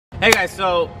Hey guys,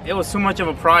 so it was too much of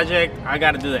a project. I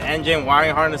gotta do the engine,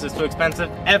 wiring harness is too expensive.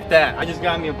 F that, I just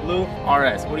got me a blue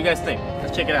RS. What do you guys think?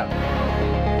 Let's check it out.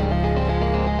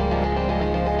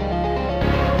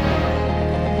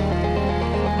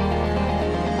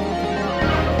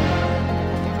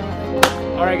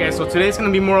 Alright guys, so today's gonna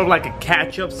be more of like a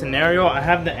catch-up scenario. I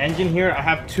have the engine here. I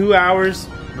have 2 hours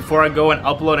before I go and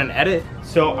upload and edit.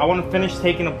 So I wanna finish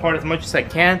taking apart as much as I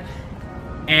can.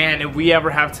 And if we ever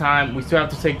have time, we still have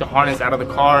to take the harness out of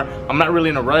the car. I'm not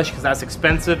really in a rush because that's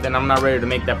expensive and I'm not ready to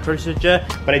make that purchase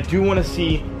yet. But I do want to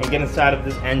see and get inside of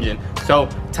this engine. So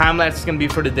time lapse is going to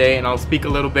be for today, and I'll speak a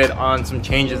little bit on some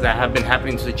changes that have been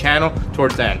happening to the channel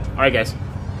towards the end. Alright guys,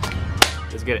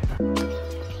 let's get it.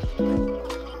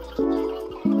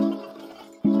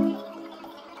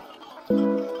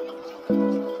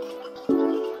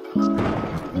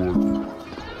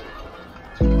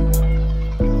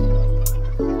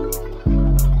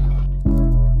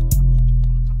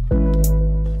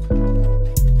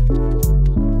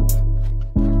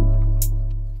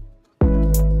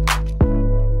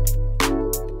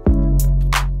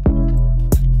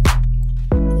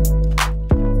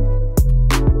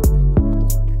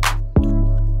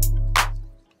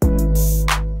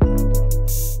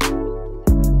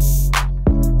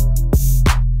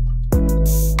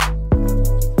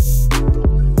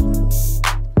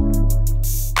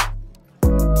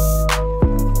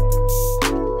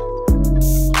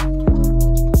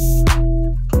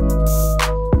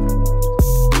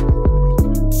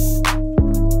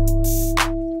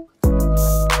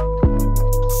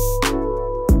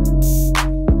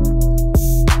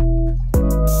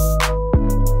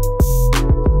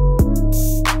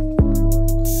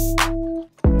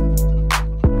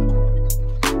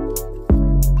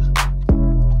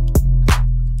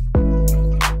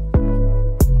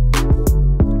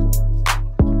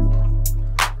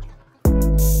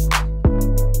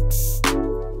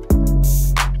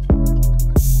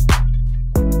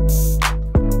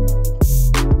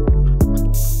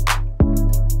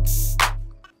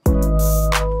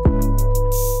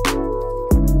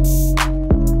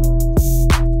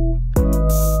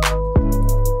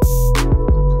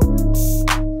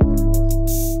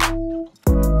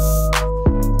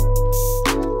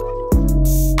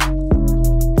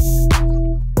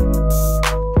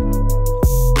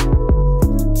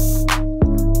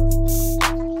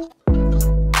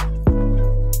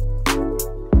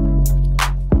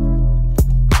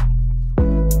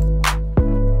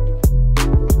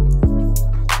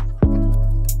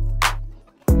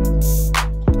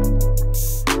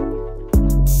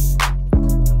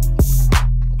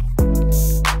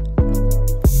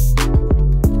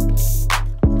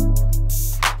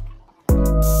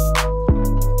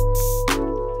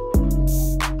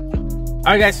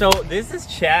 Alright guys, so this is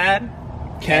Chad.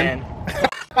 Ken.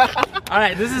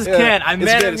 Alright, this is Ken. I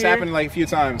met him. It's happened like a few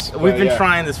times. We've been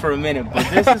trying this for a minute, but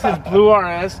this is his blue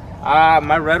RS.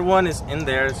 My red one is in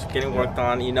there. It's getting worked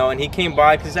on, you know, and he came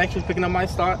by because he's actually picking up my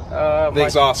stock. The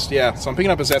exhaust, yeah. So I'm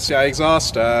picking up his SCI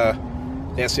exhaust. The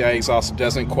SCI exhaust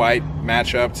doesn't quite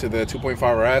match up to the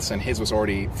 2.5 RS, and his was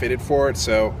already fitted for it,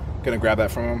 so gonna grab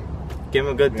that from him. Give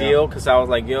him a good deal because I was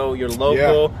like, yo, you're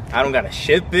local. I don't gotta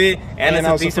ship it, and it's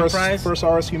a decent price. First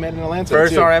RS you met in Atlanta.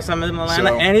 First RS I met in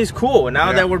Atlanta, and he's cool. And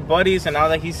now that we're buddies, and now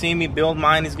that he's seen me build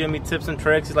mine, he's giving me tips and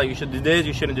tricks. He's like, you should do this,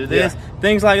 you shouldn't do this,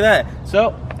 things like that.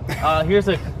 So here's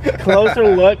a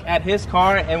closer look at his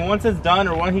car, and once it's done,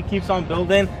 or when he keeps on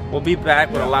building, we'll be back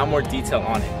with a lot more detail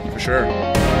on it. For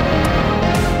sure.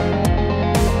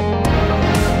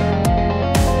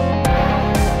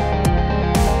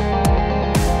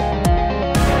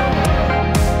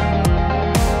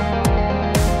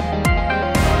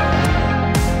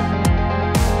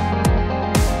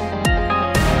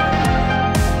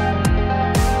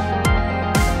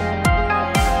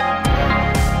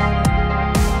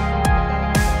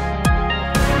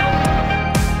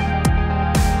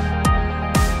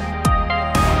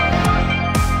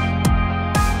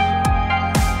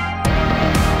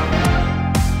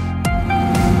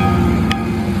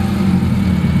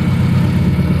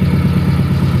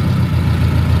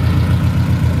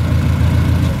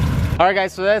 Alright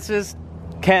guys, so that's just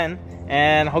Ken,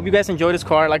 and I hope you guys enjoyed this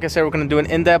car. Like I said, we're gonna do an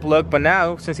in-depth look, but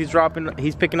now since he's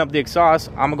picking up the exhaust,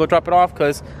 I'm gonna go drop it off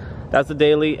because that's the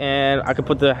daily, and I could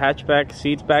put the hatchback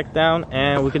seats back down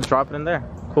and we could drop it in there.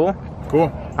 Cool?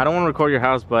 Cool. I don't want to record your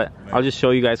house, but I'll just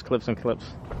show you guys clips and clips.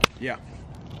 Yeah.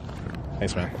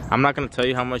 Thanks, man. I'm not gonna tell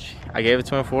you how much I gave it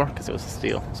to him for because it was a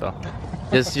steal. So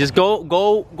just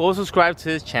go subscribe to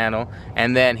his channel,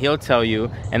 and then he'll tell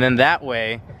you, and then that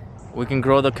way we can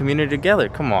grow the community together.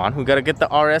 Come on, we gotta get the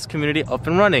RS community up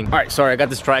and running. All right, sorry, I got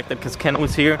distracted because Ken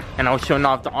was here and I was showing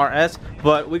off the RS,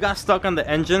 but we got stuck on the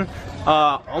engine.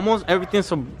 Almost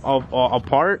everything's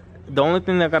apart. The only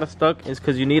thing that got us stuck is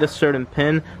because you need a certain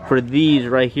pin for these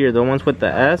right here, the ones with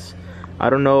the S. I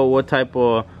don't know what type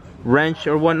of wrench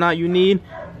or whatnot you need.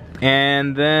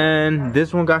 And then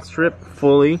this one got stripped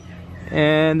fully.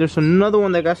 And there's another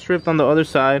one that got stripped on the other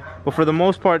side. But for the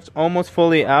most part, it's almost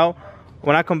fully out.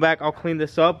 When I come back, I'll clean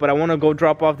this up. But I want to go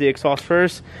drop off the exhaust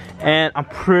first. And I'm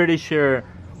pretty sure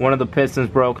one of the pistons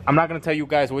broke. I'm not going to tell you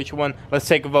guys which one. Let's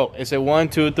take a vote. Is it 1,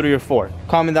 2, 3, or 4?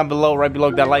 Comment down below, right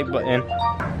below that like button.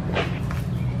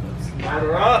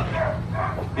 Motor up.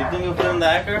 You think you'll fit in the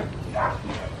Acura?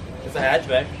 It's a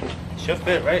hatchback. Should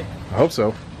fit, right? I hope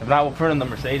so. If not, we'll put it in the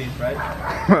Mercedes, right?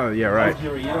 Yeah, right.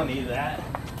 You don't need that.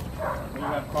 You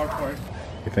have carport.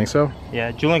 You think so?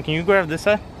 Yeah, Julian, can you grab this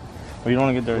side? Or you don't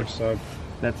want to get dirty? Which side?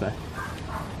 That side.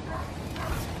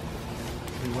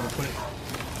 You want to put it?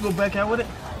 Go back out with it?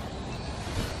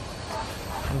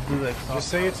 Let's do that. Just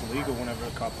say it's legal whenever a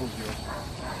cop pulls you.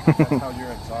 That's how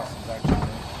your exhaust is actually.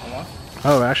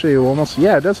 Oh, actually, almost.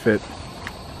 Yeah, it does fit.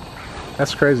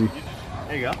 That's crazy.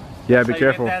 There you go. Yeah, That's be how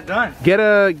careful. You get that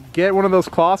done. Get one of those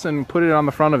cloths and put it on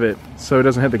the front of it so it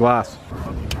doesn't hit the glass.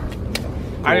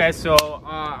 All right, guys. So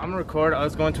I'm gonna record. I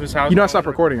was going to his house. You know I stopped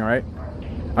recording, all right?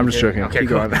 I'm just joking. Okay, Keep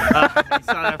cool. going. You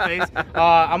saw that face.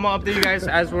 I'm gonna update you guys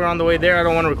as we're on the way there. I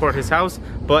don't want to record his house,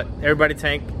 but everybody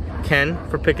thank Ken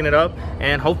for picking it up,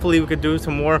 and hopefully we could do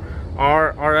some more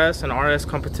RS and RS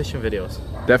competition videos.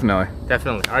 Definitely.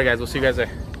 Definitely. All right, guys. We'll see you guys there.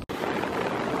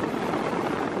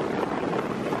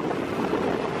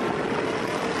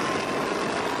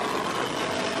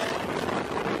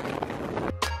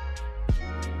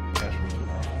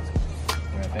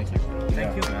 Thank you.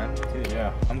 Thank you, man. Dude,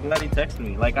 yeah. I'm glad he texted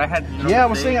me. Like I had. Yeah, I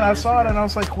was thinking. I saw it and I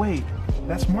was like, wait,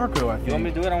 that's Marco. I think. You want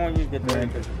me to do it? I want you to get there.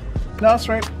 No, that's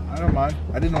right. I don't mind.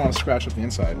 I didn't want to scratch up the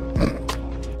inside.